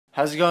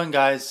How's it going,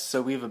 guys? So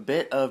we have a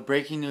bit of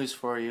breaking news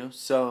for you.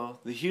 So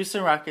the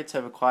Houston Rockets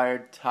have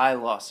acquired Ty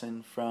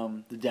Lawson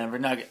from the Denver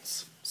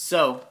Nuggets.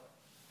 So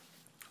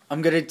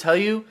I'm going to tell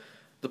you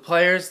the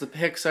players, the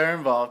picks that are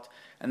involved,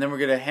 and then we're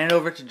going to hand it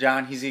over to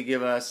John. He's going to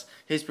give us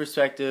his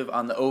perspective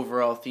on the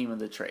overall theme of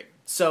the trade.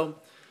 So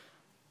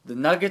the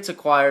Nuggets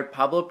acquired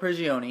Pablo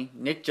Prigioni,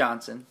 Nick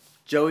Johnson,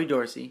 Joey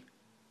Dorsey,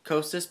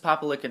 Kostas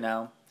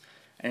Papanikolaou,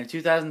 and a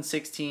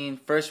 2016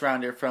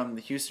 first-rounder from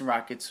the Houston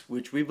Rockets,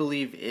 which we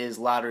believe is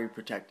lottery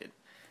protected.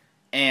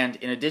 And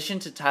in addition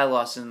to Ty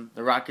Lawson,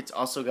 the Rockets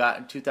also got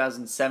a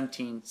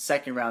 2017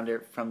 second-rounder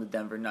from the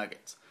Denver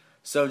Nuggets.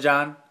 So,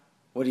 John,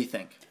 what do you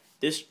think?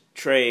 This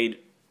trade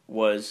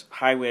was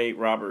highway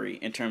robbery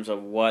in terms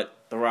of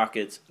what the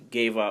Rockets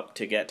gave up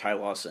to get Ty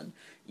Lawson.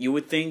 You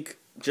would think,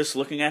 just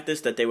looking at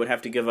this, that they would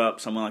have to give up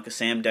someone like a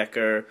Sam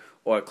Dekker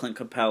or a Clint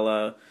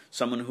Capella,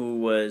 someone who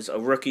was a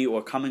rookie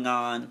or coming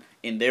on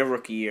in their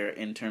rookie year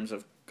in terms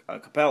of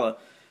Capella,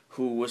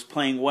 who was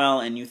playing well,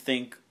 and you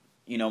think,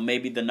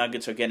 maybe the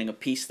Nuggets are getting a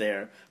piece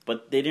there.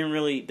 But they didn't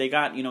really. They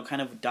got,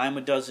 kind of dime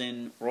a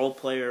dozen role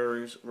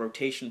players,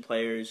 rotation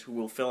players who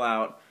will fill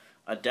out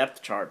a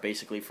depth chart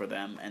basically for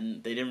them,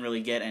 and they didn't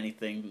really get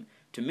anything,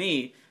 to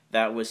me,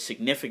 that was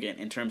significant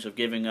in terms of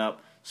giving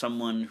up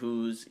someone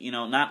who's,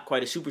 not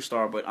quite a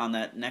superstar, but on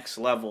that next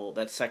level,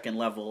 that second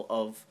level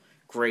of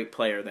great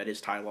player that is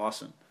Ty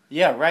Lawson.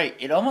 Yeah, right.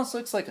 It almost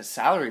looks like a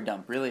salary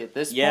dump, really, at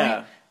this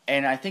point.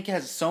 And I think it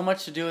has so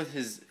much to do with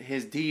his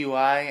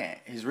DUI,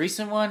 his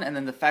recent one, and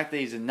then the fact that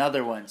he's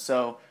another one.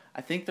 So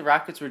I think the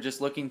Rockets were just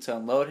looking to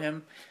unload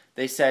him.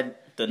 They said,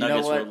 the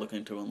Nuggets were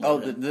looking to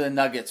unload him. The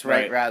Nuggets,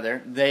 right,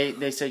 rather.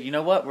 They said, you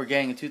know what, we're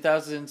getting a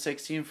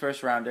 2016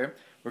 first-rounder.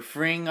 We're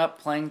freeing up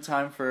playing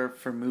time for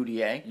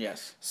Mudiay.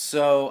 Yes.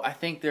 So I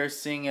think they're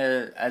seeing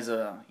it as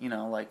a,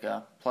 like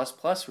a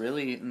plus,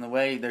 really, in the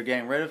way they're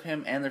getting rid of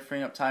him and they're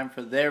freeing up time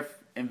for their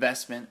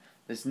investment,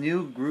 this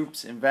new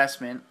group's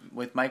investment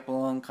with Mike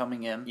Malone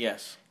coming in.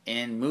 Yes.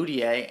 In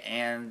Mudiay,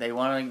 and they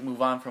want to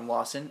move on from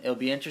Lawson. It'll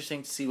be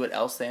interesting to see what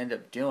else they end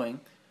up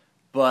doing.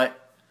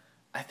 But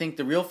I think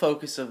the real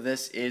focus of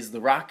this is the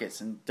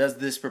Rockets, and does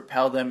this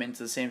propel them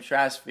into the same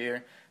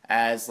stratosphere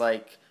as,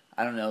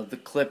 the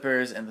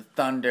Clippers and the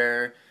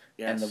Thunder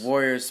and the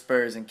Warriors,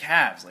 Spurs, and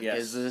Cavs?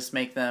 Does this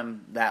make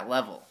them that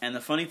level? And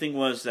the funny thing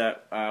was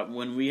that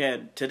when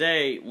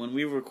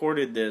we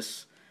recorded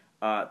this,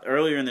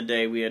 earlier in the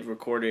day, we had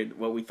recorded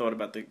what we thought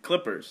about the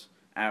Clippers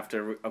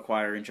after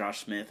acquiring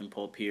Josh Smith and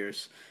Paul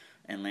Pierce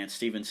and Lance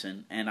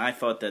Stevenson. And I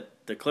thought that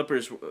the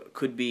Clippers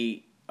could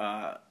be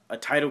a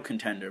title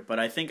contender. But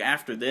I think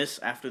after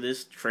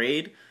this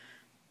trade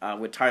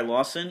with Ty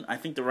Lawson, I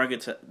think the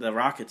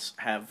Rockets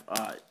have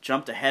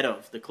jumped ahead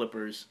of the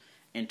Clippers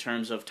in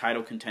terms of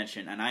title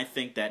contention. And I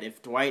think that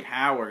if Dwight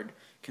Howard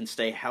can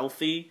stay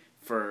healthy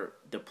for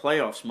the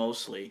playoffs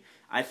mostly,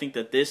 I think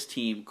that this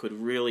team could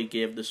really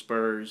give the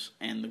Spurs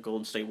and the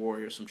Golden State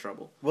Warriors some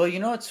trouble. Well,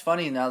 it's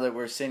funny now that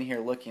we're sitting here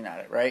looking at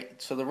it, right?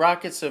 So the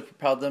Rockets have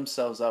propelled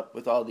themselves up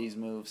with all these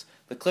moves.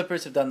 The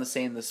Clippers have done the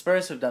same. The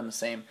Spurs have done the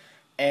same.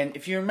 And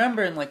if you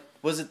remember in,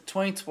 was it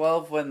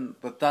 2012 when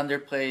the Thunder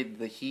played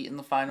the Heat in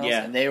the finals?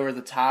 Yeah. And they were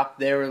the top.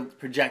 They were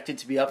projected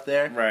to be up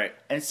there. Right.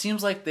 And it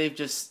seems like they've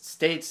just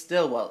stayed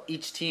still while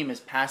each team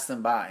has passed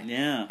them by.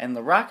 Yeah. And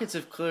the Rockets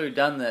have clearly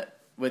done that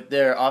with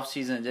their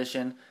offseason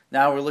addition.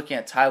 Now we're looking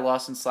at Ty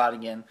Lawson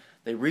slotting in.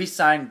 They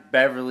re-signed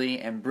Beverly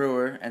and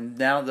Brewer, and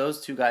now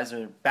those two guys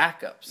are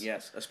backups.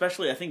 Yes,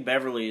 especially I think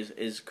Beverly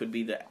could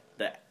be the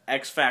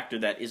X factor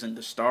that isn't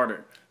the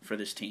starter for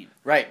this team.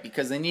 Right,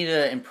 because they need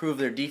to improve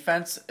their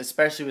defense,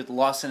 especially with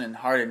Lawson and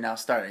Harden now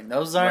starting.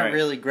 Those aren't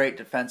really great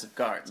defensive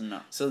guards.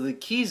 No. So the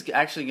key is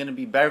actually going to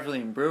be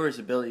Beverly and Brewer's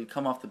ability to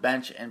come off the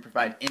bench and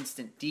provide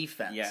instant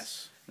defense.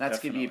 Yes, and that's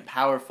going to be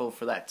powerful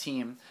for that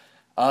team.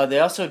 They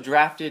also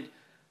drafted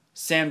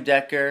Sam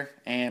Dekker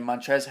and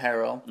Montrezl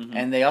Harrell,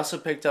 and they also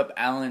picked up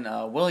Alan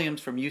Williams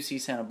from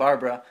UC Santa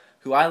Barbara,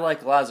 who I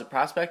like a lot as a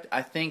prospect.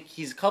 I think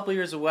he's a couple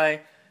years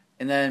away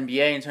in the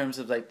NBA in terms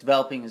of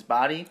developing his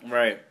body.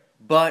 Right.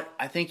 But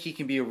I think he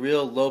can be a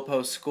real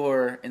low-post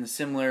scorer in the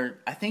similar...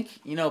 I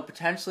think,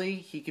 potentially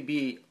he could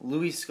be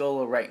Louis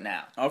Scola right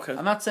now. Okay.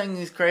 I'm not saying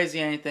he's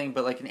crazy or anything,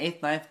 but an 8th,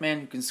 9th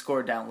man who can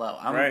score down low.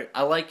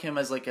 I like him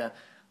as a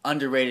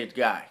underrated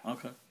guy.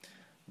 Okay.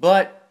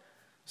 But...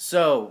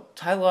 So,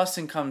 Ty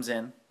Lawson comes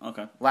in.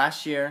 Okay.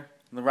 Last year,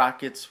 the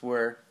Rockets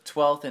were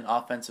 12th in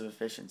offensive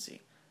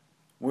efficiency.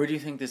 Where do you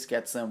think this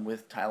gets them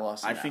with Ty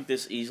Lawson I think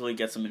this easily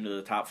gets them into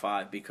the top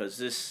 5 because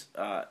this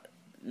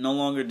no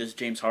longer does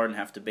James Harden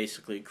have to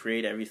basically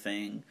create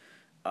everything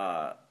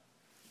by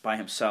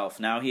himself.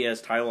 Now he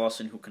has Ty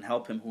Lawson who can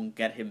help him, who can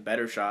get him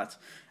better shots.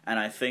 And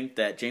I think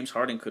that James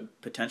Harden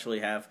could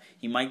potentially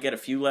he might get a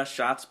few less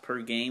shots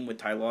per game with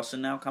Ty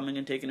Lawson now coming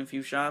and taking a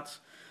few shots.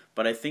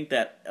 But I think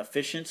that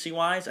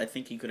efficiency-wise, I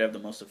think he could have the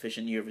most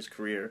efficient year of his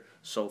career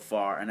so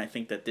far. And I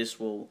think that this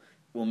will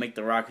make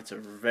the Rockets a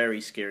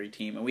very scary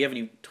team. And we haven't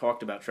even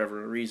talked about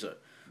Trevor Ariza,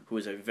 who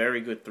is a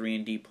very good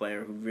 3-and-D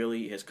player who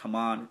really has come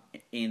on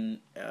in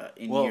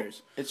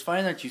years. It's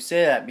funny that you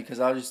say that because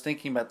I was just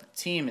thinking about the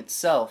team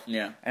itself.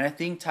 Yeah. And I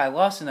think Ty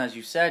Lawson, as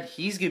you said,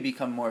 he's going to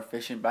become more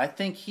efficient, but I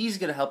think he's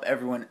going to help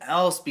everyone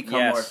else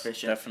become more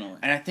efficient. Definitely.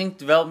 And I think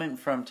development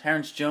from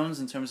Terrence Jones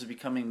in terms of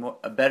becoming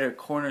a better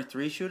corner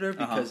 3 shooter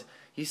because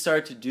he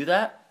started to do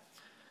that.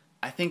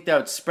 I think that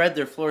would spread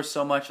their floor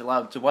so much,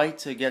 allow Dwight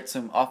to get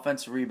some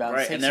offensive rebounds,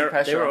 right, take and some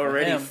pressure they were off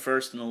already of him.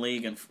 first in the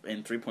league in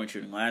 3-point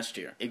shooting last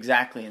year.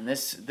 Exactly, and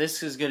this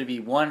is going to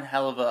be one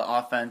hell of an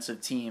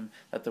offensive team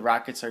that the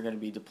Rockets are going to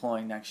be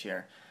deploying next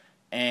year.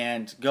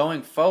 And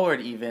going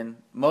forward even,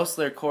 most of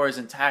their core is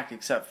intact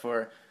except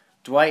for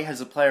Dwight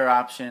has a player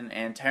option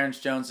and Terrence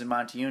Jones and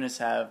Monty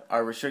Eunice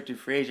are restricted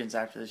free agents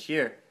after this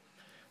year.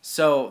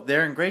 So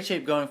they're in great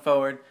shape going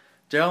forward.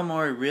 Daryl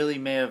Morey really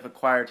may have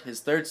acquired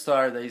his 3rd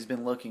star that he's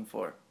been looking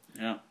for.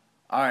 Yeah.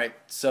 All right,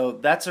 so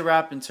that's a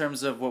wrap in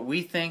terms of what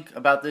we think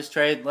about this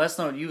trade. Let us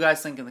know what you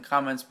guys think in the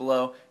comments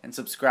below and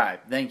subscribe.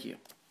 Thank you.